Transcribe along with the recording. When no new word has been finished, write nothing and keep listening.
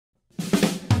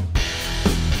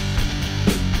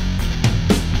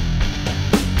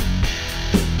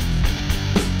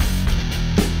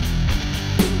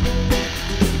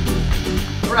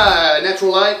try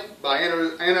Natural Light by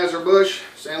Anheuser-Busch,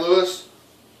 St. Louis.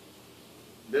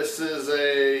 This is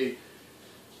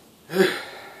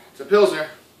it's a Pilsner.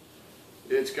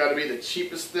 It's got to be the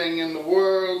cheapest thing in the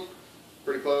world.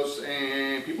 Pretty close,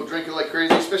 and people drink it like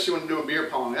crazy, especially when you're doing beer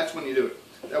pong. That's when you do it.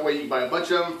 That way you buy a bunch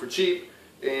of them for cheap,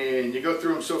 and you go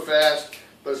through them so fast,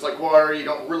 but it's like water. You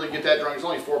don't really get that drunk. It's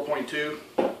only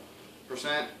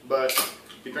 4.2%, but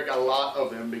you drink a lot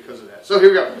of them because of that. So here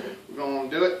we go. We're going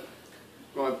to do it.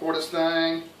 We're going to pour this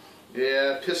thing.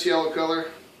 Yeah, piss yellow color.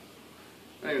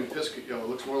 Not even piss yellow. It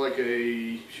looks more like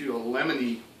a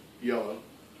lemony yellow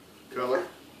color.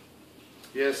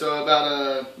 Yeah, so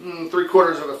about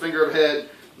 3/4 of a finger of head.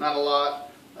 Not a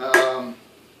lot.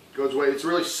 Goes away. It's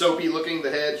really soapy looking. The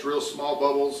head's real small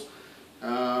bubbles.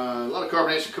 A lot of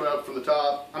carbonation coming up from the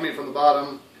top. I mean from the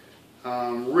bottom.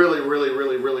 Really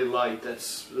light.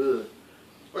 That's ugh.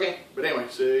 Okay, but anyway,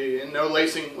 so and no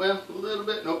lacing. Well, a little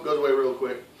bit. Nope, goes away real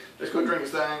quick. Let's go drink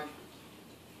this thing.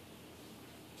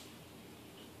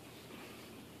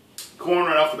 Corn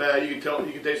right off the bat. You can tell.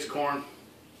 You can taste the corn.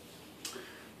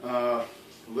 A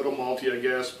little malty, I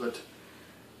guess, but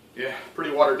yeah,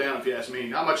 pretty watered down if you ask me.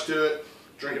 Not much to it.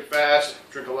 Drink it fast.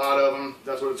 Drink a lot of them.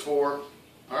 That's what it's for.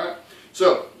 All right.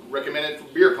 So recommended for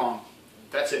beer pong.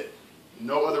 That's it.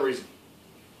 No other reason.